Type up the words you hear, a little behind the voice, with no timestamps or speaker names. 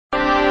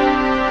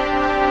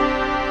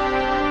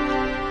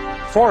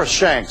Forrest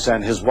Shanks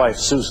and his wife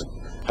Susan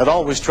had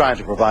always tried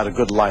to provide a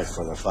good life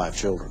for their 5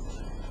 children.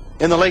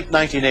 In the late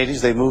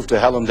 1980s, they moved to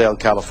Helendale,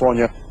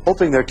 California,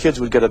 hoping their kids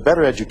would get a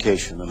better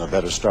education and a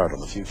better start on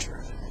the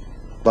future.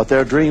 But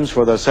their dreams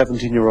for their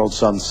 17-year-old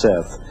son,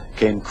 Seth,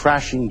 came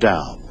crashing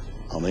down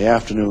on the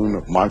afternoon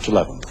of March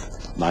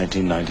 11th,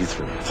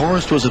 1993.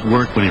 Forrest was at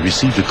work when he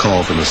received a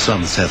call from his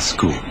son Seth's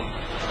school.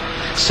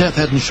 Seth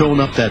hadn't shown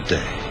up that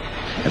day,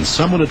 and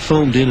someone had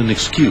phoned in an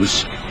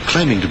excuse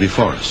claiming to be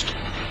Forrest.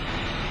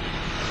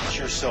 Get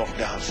yourself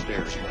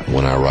downstairs.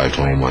 When I arrived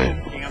home,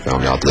 I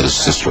found out that his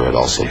sister had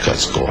also cut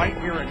school.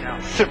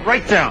 Sit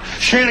right down.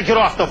 Shannon, get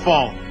off the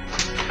phone.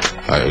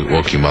 I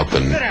woke him up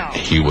and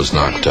he was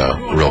not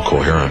real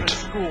coherent.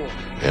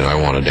 And I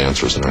wanted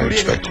answers, and I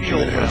expected to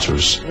get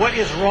answers What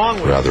is wrong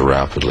with rather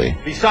rapidly.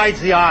 Besides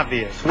the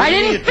obvious. I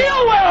didn't feel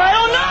well. I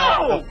don't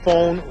know. The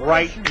phone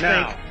right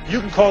now. You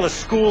can call the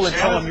school and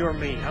tell them you're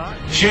me, huh?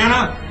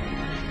 Shanna?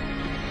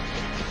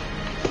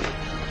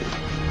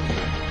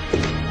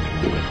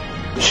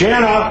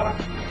 Shanna?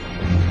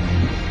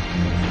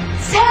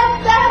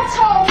 Seth, that's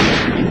home.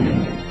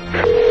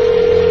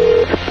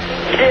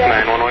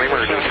 911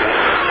 emergency.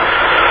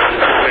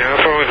 Stay on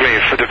the phone with me.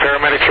 The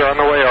paramedics are on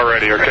the way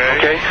already, okay?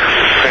 Okay.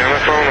 Stay on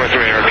the phone with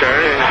me, okay?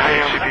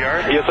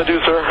 CPR? Yes, I do,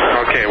 sir.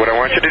 Okay, what I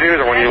want you to do is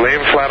I want you to lay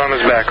him flat on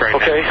his back right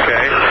now. Okay.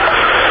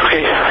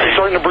 Okay, he's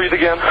starting to breathe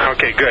again.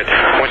 Okay, good.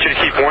 I want you to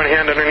keep one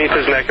hand underneath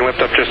his neck and lift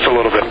up just a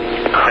little bit.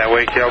 That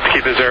way it helps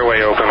keep his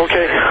airway open.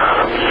 Okay.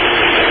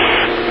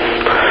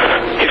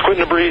 He's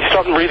quitting to breathe,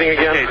 stopping breathing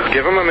again. Okay,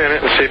 give him a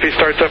minute and see if he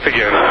starts up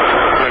again.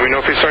 Let me know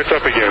if he starts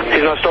up again.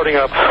 He's not starting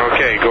up.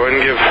 Okay, go ahead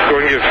and give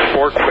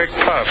 4 quick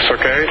puffs,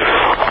 okay?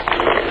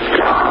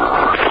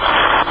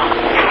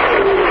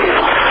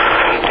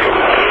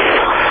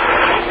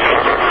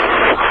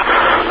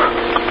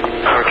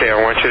 Okay, I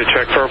want you to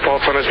check for a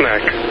pulse on his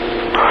neck.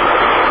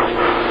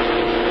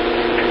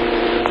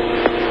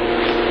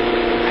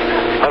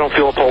 I don't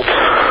feel a pulse.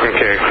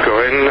 Okay, go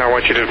ahead and I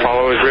want you to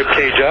follow his rib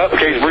cage up.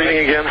 Okay, he's breathing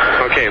again.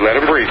 Okay, let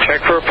him breathe.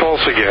 Check for a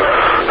pulse again.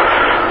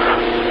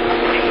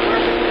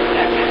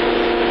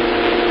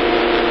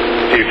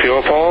 Do you feel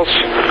a pulse?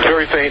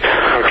 Very faint.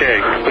 Okay,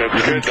 that's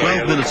Within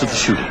good. 12 minutes of the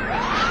shooting,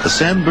 the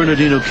San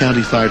Bernardino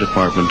County Fire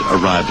Department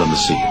arrived on the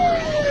scene.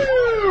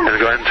 Let's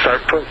go ahead and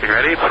start pushing.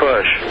 Ready?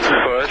 Push.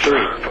 Push.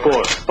 3,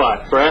 4,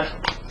 5. Breath.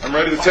 I'm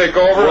ready to take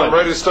over. I'm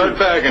ready to start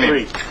bagging him.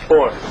 3,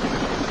 4.